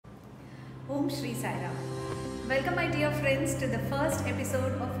Om Shri Sai Ram. Welcome my dear friends to the first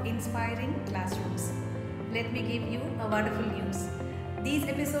episode of Inspiring Classrooms. Let me give you a wonderful news. These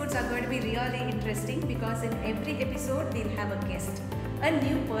episodes are going to be really interesting because in every episode we'll have a guest, a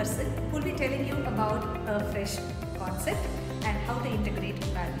new person who will be telling you about a fresh concept and how to integrate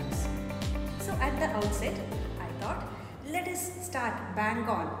values. So at the outset, I thought let us start bang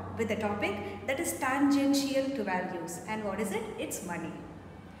on with a topic that is tangential to values. And what is it? It's money.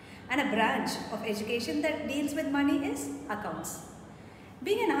 And a branch of education that deals with money is accounts.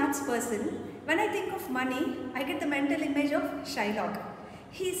 Being an arts person, when I think of money, I get the mental image of Shylock.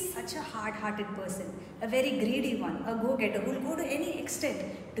 He's such a hard-hearted person, a very greedy one, a go-getter who will go to any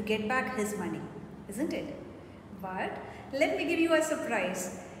extent to get back his money, isn't it? But let me give you a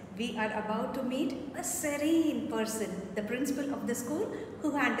surprise. We are about to meet a serene person, the principal of the school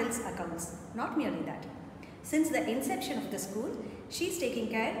who handles accounts. Not merely that. Since the inception of the school, she's taking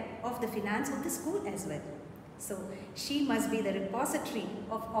care of the finance of the school as well. So she must be the repository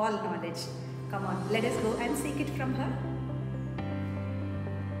of all knowledge. Come on, let us go and seek it from her.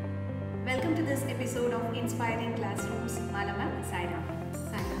 Welcome to this episode of Inspiring Classrooms. Malama, Sai Ram.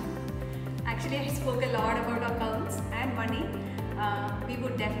 Sai Ram. Actually, I spoke a lot about accounts and money. We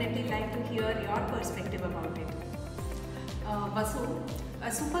would definitely like to hear your perspective about it. Vasu,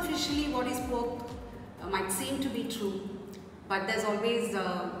 superficially what he spoke might seem to be true, but there's always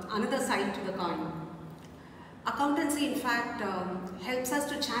another side to the coin. Accountancy, in fact, helps us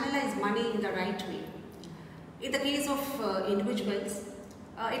to channelize money in the right way. In the case of individuals,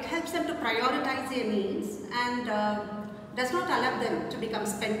 it helps them to prioritize their needs and does not allow them to become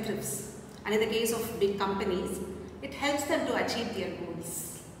spendthrifts. And in the case of big companies, it helps them to achieve their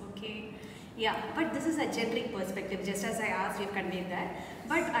goals. Okay, yeah, but this is a generic perspective. Just as I asked, you've conveyed that.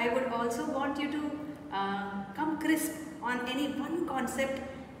 But I would also want you to come crisp on any one concept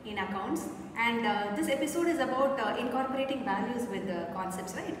in accounts, and this episode is about incorporating values with the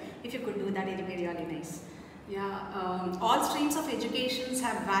concepts, right? If you could do that, it would be really nice. Yeah, all streams of education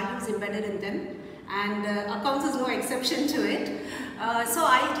have values embedded in them, and accounts is no exception to it. So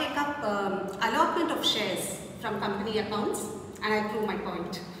I'll take up allotment of shares from company accounts and I'll prove my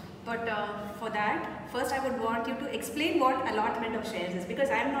point. But for that, first I would want you to explain what allotment of shares is, because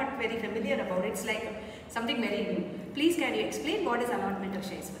I am not very familiar about it. It's like something very new. Please can you explain what is allotment of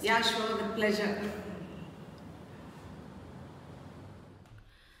shares first? Yeah, sure, with pleasure.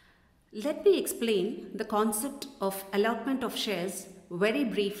 Let me explain the concept of allotment of shares very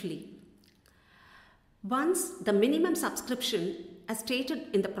briefly. Once the minimum subscription as stated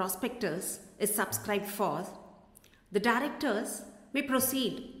in the prospectus is subscribed for, the directors may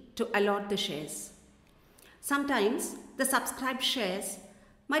proceed to allot the shares. Sometimes the subscribed shares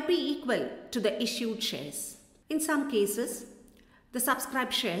might be equal to the issued shares. In some cases, the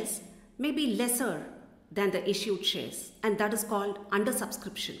subscribed shares may be lesser than the issued shares, and that is called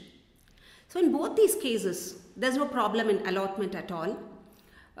undersubscription. So in both these cases, there's no problem in allotment at all.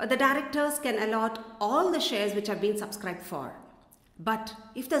 The directors can allot all the shares which have been subscribed for. But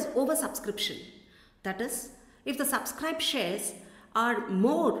if there's oversubscription, that is, if the subscribed shares are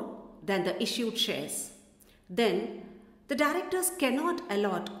more than the issued shares, then the directors cannot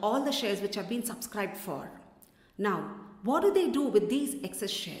allot all the shares which have been subscribed for. Now, what do they do with these excess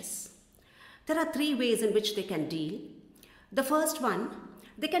shares? There are three ways in which they can deal. The first one,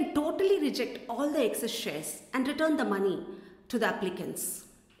 they can totally reject all the excess shares and return the money to the applicants.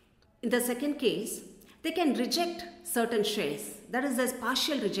 In the second case, they can reject certain shares, that is, there's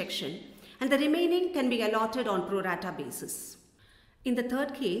partial rejection, and the remaining can be allotted on pro rata basis. In the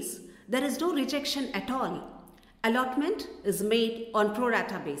third case, there is no rejection at all. Allotment is made on pro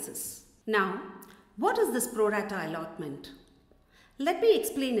rata basis. Now, what is this pro rata allotment? Let me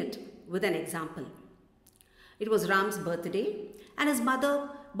explain it with an example. It was Ram's birthday and his mother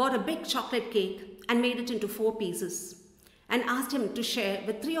bought a big chocolate cake and made it into 4 pieces and asked him to share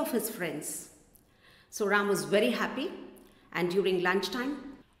with 3 of his friends. So Ram was very happy, and during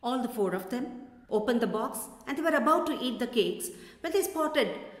lunchtime, all the 4 of them opened the box and they were about to eat the cakes when they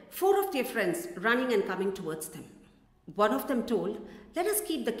spotted 4 of their friends running and coming towards them. One of them told, "Let us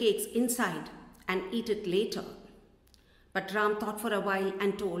keep the cakes inside and eat it later." But Ram thought for a while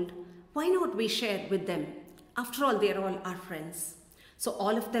and told, "Why not we share with them? After all, they are all our friends." So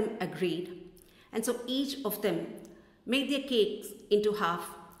all of them agreed, and so each of them made their cakes into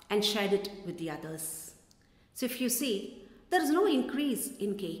half and shared it with the others. So if you see, there is no increase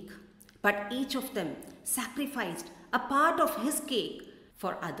in cake, but each of them sacrificed a part of his cake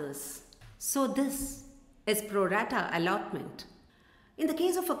for others. So this is pro rata allotment. In the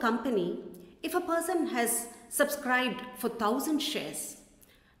case of a company, if a person has subscribed for 1,000 shares,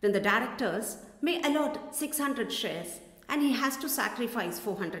 then the directors may allot 600 shares and he has to sacrifice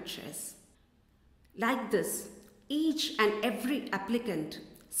 400 shares. Like this, each and every applicant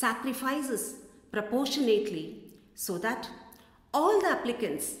sacrifices proportionately so that all the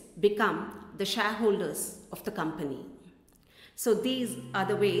applicants become the shareholders of the company. So these are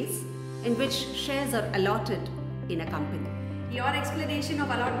the ways in which shares are allotted in a company. Your explanation of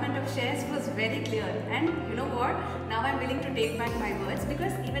allotment of shares was very clear, and you know what? Now I'm willing to take back my words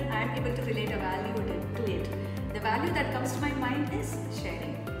because even I am able to relate a value to it. The value that comes to my mind is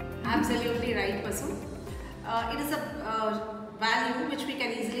sharing. Absolutely right, Vasu. It is a value which we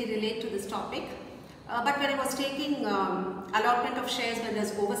can easily relate to this topic. But when I was taking allotment of shares when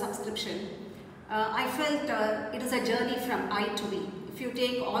there's oversubscription, I felt it is a journey from I to we. If you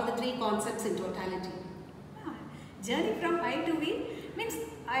take all the three concepts in totality. Journey from I to we means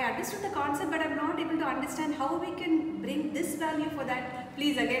I understood the concept, but I'm not able to understand how we can bring this value for that.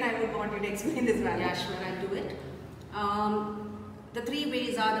 Please, again, I would want you to explain this value. Yeah, sure, I'll do it. The three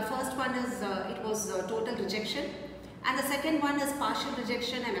ways are, the first one is it was total rejection, and the second one is partial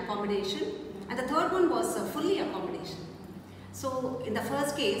rejection and accommodation, and the third one was fully accommodation. So in the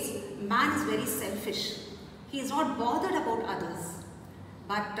first case, man is very selfish. He is not bothered about others.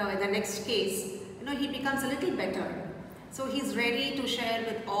 But in the next case, he becomes a little better. So he's ready to share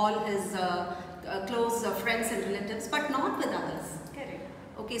with all his close friends and relatives, but not with others. Correct.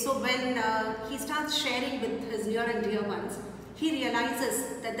 Okay, so when he starts sharing with his near and dear ones, he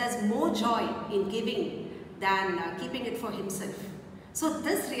realizes that there's more joy in giving than keeping it for himself. So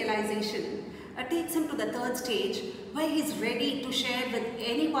this realization takes him to the third stage where he's ready to share with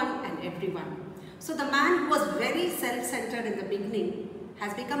anyone and everyone. So the man who was very self-centered in the beginning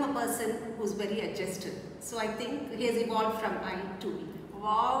has become a person who's very adjusted. So I think he has evolved from I to we.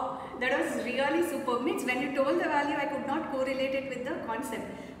 Wow, that was really superb. Means when you told the value, I could not correlate it with the concept.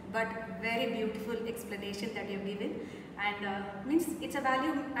 But very beautiful explanation that you've given. And means it's a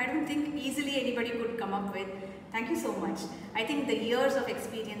value I don't think easily anybody could come up with. Thank you so much. I think the years of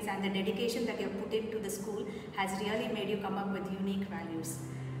experience and the dedication that you have put into the school has really made you come up with unique values.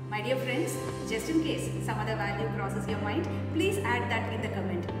 My dear friends, just in case some other value crosses your mind, please add that in the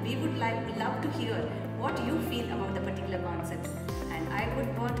comment. We would love to hear what you feel about the particular concept. And I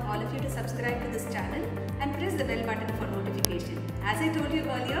would want all of you to subscribe to this channel and press the bell button for notification. As I told you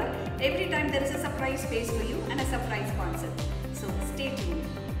earlier, every time there is a surprise space for you and a surprise concept. So stay tuned.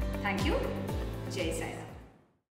 Thank you. Jai Sai.